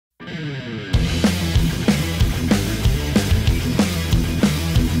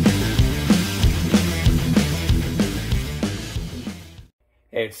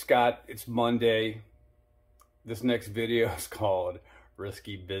Hey, it's Scott. It's Monday. This next video is called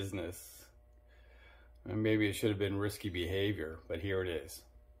Risky Business. And maybe it should have been Risky Behavior, but here it is.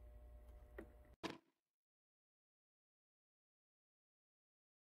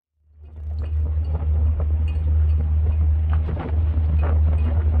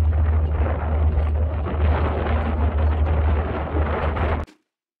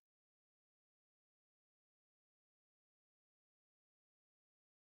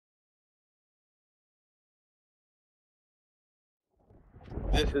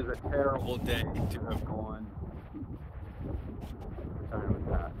 This is a terrible day to have gone. Sorry with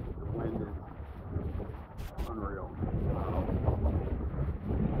that. The wind is unreal.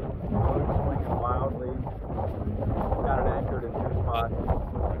 Swinging wildly. Got it anchored in 2 spots.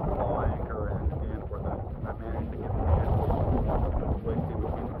 Ball anchor and where I managed to get the hand wasting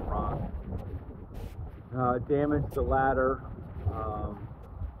between the rock. Damaged the ladder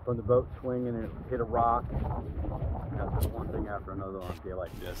from the boat swinging and it hit a rock. That's one thing after another on a day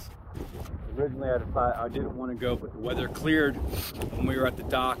like this. Originally I didn't want to go, but the weather cleared when we were at the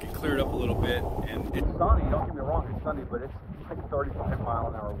dock. It cleared up a little bit, and it's sunny. Don't get me wrong, it's sunny, but it's like 35 mile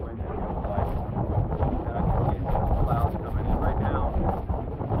an hour wind. And I can see the clouds coming in right now.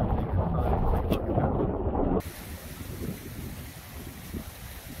 I think it's sunny. Look at that.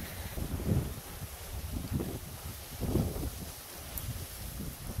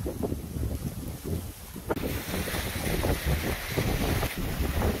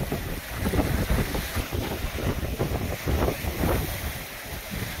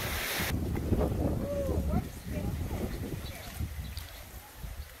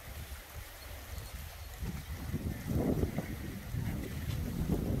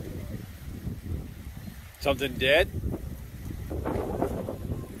 Something dead?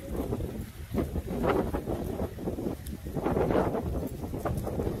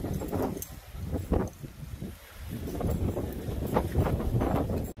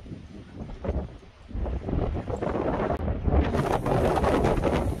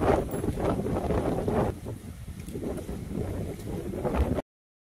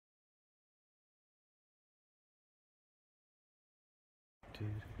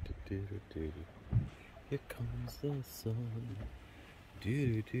 Here comes the sun.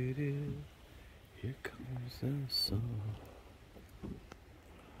 Do do do. Here comes the sun.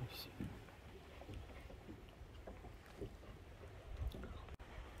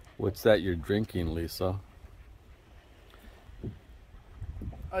 What's that you're drinking, Lisa?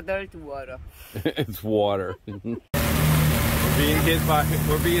 Adult water. It's water. We're being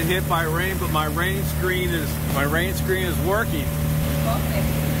hit by rain, but my rain screen is working. Okay.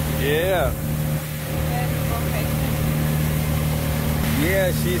 Yeah.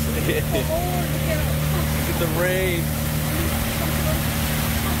 Yeah, she's look at the rain.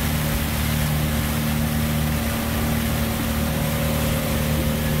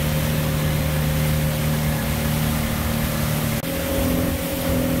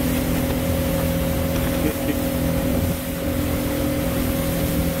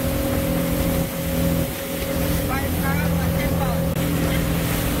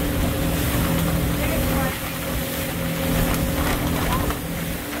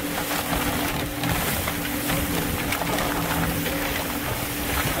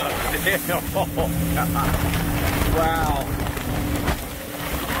 Oh, God. Wow.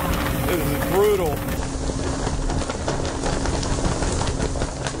 This is brutal.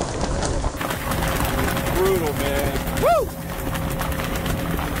 Brutal, man. Woo!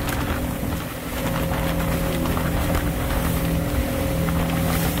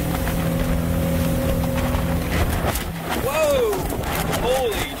 Whoa!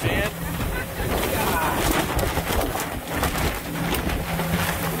 Holy, man.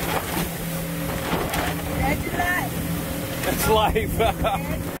 That's life.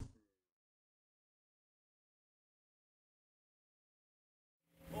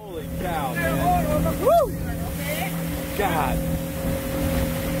 Holy cow, man. Woo! God.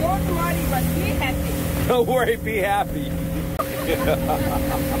 Don't worry, but be happy. Don't worry, be happy.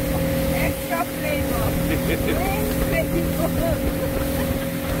 Extra flavor.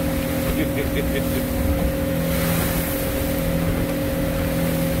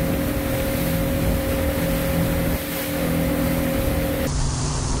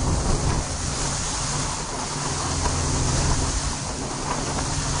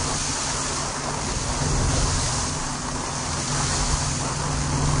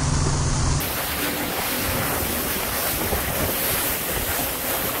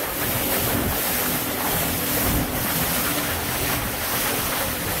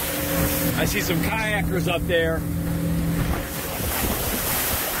 I see some kayakers up there.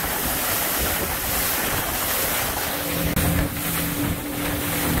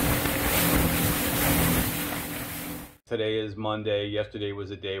 Today is Monday. Yesterday was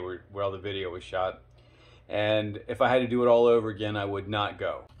the day where all the video was shot. And if I had to do it all over again, I would not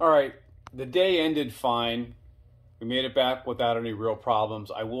go. All right, the day ended fine. We made it back without any real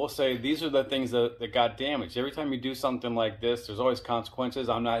problems. I will say these are the things that got damaged. Every time you do something like this, there's always consequences.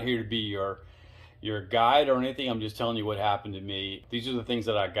 I'm not here to be your guide or anything. I'm just telling you what happened to me. These are the things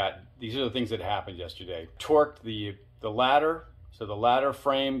that I got. These are the things that happened yesterday. Torqued the ladder. So the ladder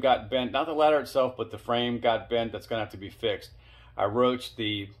frame got bent. Not the ladder itself, but the frame got bent. That's gonna have to be fixed. I roached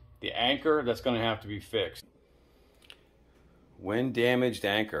the anchor. That's gonna have to be fixed. Wind damaged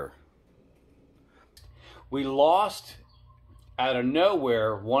anchor. We lost out of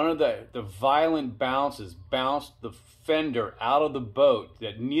nowhere. One of the violent bounces bounced the fender out of the boat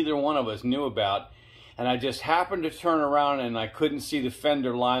that neither one of us knew about. And I just happened to turn around and I couldn't see the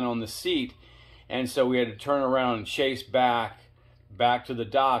fender line on the seat. And so we had to turn around and chase back to the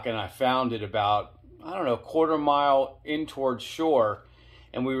dock. And I found it about, I don't know, a quarter mile in towards shore.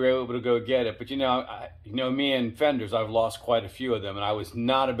 And we were able to go get it. But you know me and fenders, I've lost quite a few of them. And I was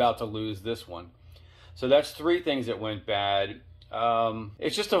not about to lose this one. So that's 3 things that went bad.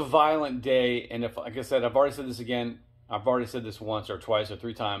 It's just a violent day. And if, like I said, I've already said this again. I've already said this once or twice or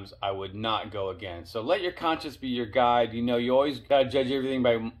 3 times. I would not go again. So let your conscience be your guide. You know, you always got to judge everything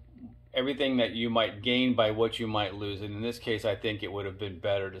by everything that you might gain by what you might lose. And in this case, I think it would have been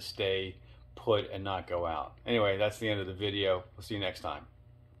better to stay put and not go out. Anyway, that's the end of the video. We'll see you next time.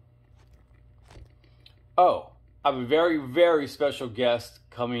 Oh, I have a very, very special guest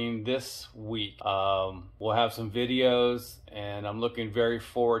coming this week. We'll have some videos, and I'm looking very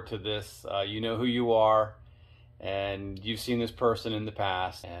forward to this. You know who you are, and you've seen this person in the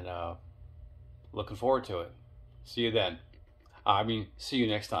past, and looking forward to it. See you then. See you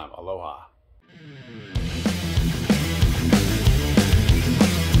next time. Aloha.